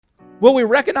Will we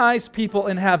recognize people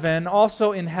in heaven?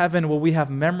 Also in heaven, will we have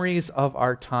memories of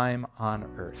our time on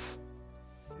earth?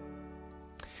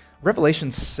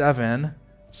 Revelation 7,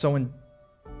 so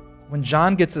when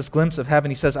John gets this glimpse of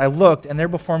heaven, he says, I looked, and there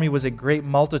before me was a great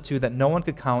multitude that no one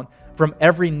could count from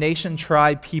every nation,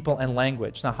 tribe, people, and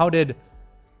language. Now, how did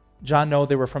John know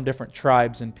they were from different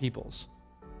tribes and peoples?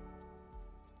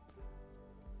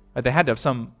 They had to have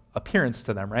some appearance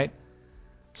to them, right?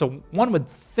 So one would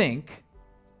think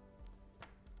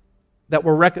that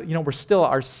we're still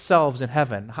ourselves in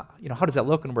heaven. How does that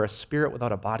look when we're a spirit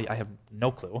without a body? I have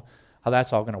no clue how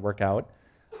that's all going to work out.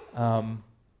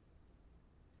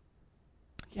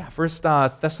 First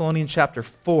Thessalonians chapter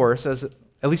 4 says that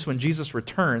at least when Jesus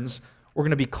returns, we're going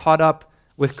to be caught up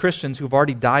with Christians who've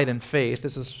already died in faith.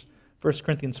 This is 1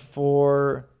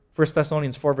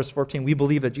 Thessalonians 4, verse 14. We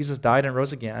believe that Jesus died and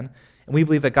rose again, and we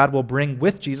believe that God will bring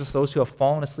with Jesus those who have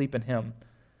fallen asleep in him.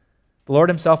 The Lord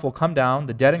himself will come down,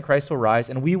 the dead in Christ will rise,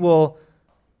 and we will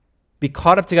be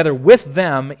caught up together with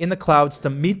them in the clouds to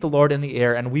meet the Lord in the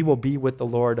air, and we will be with the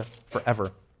Lord forever.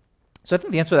 So I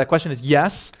think the answer to that question is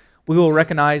yes, we will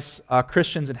recognize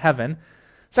Christians in heaven.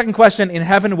 Second question, in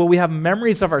heaven, will we have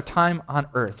memories of our time on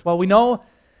earth? Well, we know,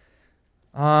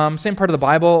 same part of the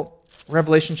Bible,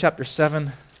 Revelation chapter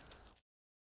 7.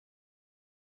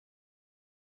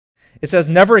 It says,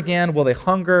 never again will they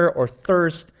hunger or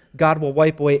thirst. God will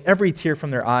wipe away every tear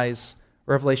from their eyes.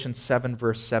 Revelation 7,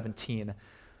 verse 17.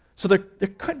 So there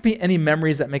couldn't be any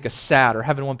memories that make us sad, or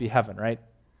heaven won't be heaven, right?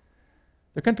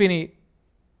 There couldn't be any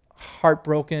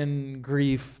heartbroken,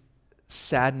 grief,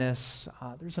 sadness.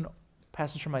 There's a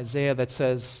passage from Isaiah that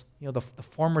says, the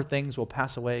former things will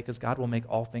pass away because God will make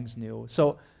all things new.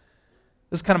 So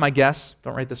this is kind of my guess.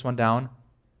 Don't write this one down.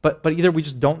 But either we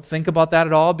just don't think about that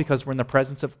at all because we're in the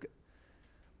presence of...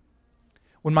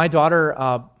 When my daughter...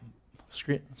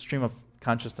 stream of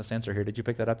consciousness answer here. Did you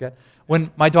pick that up yet?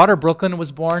 When my daughter Brooklyn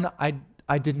was born,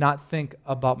 I did not think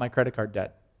about my credit card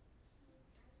debt.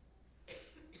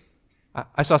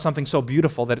 I saw something so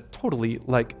beautiful that it totally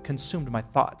consumed my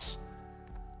thoughts.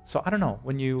 So I don't know,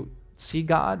 when you see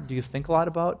God, do you think a lot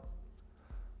about?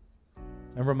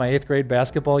 Remember my 8th grade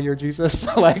basketball year, Jesus?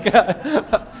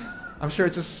 I'm sure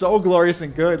it's just so glorious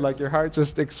and good, your heart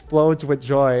just explodes with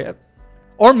joy.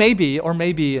 Or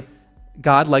maybe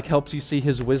God helps you see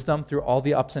his wisdom through all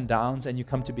the ups and downs, and you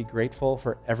come to be grateful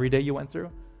for every day you went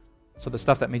through. So the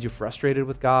stuff that made you frustrated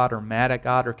with God or mad at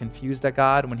God or confused at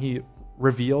God, when he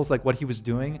reveals what he was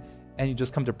doing, and you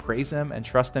just come to praise him and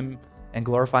trust him and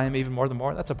glorify him even more than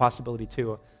more, that's a possibility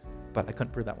too. But I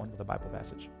couldn't prove that one with a Bible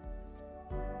passage.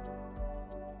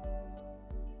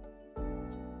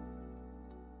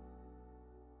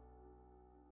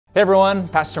 Hey everyone,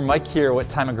 Pastor Mike here with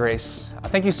Time of Grace.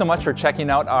 Thank you so much for checking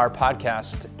out our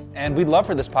podcast, and we'd love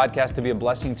for this podcast to be a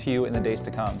blessing to you in the days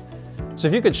to come. So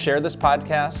if you could share this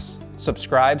podcast,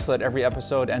 subscribe so that every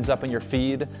episode ends up in your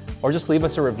feed, or just leave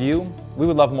us a review. We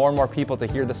would love more and more people to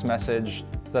hear this message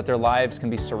so that their lives can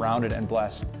be surrounded and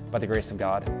blessed by the grace of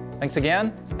God. Thanks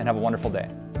again, and have a wonderful day.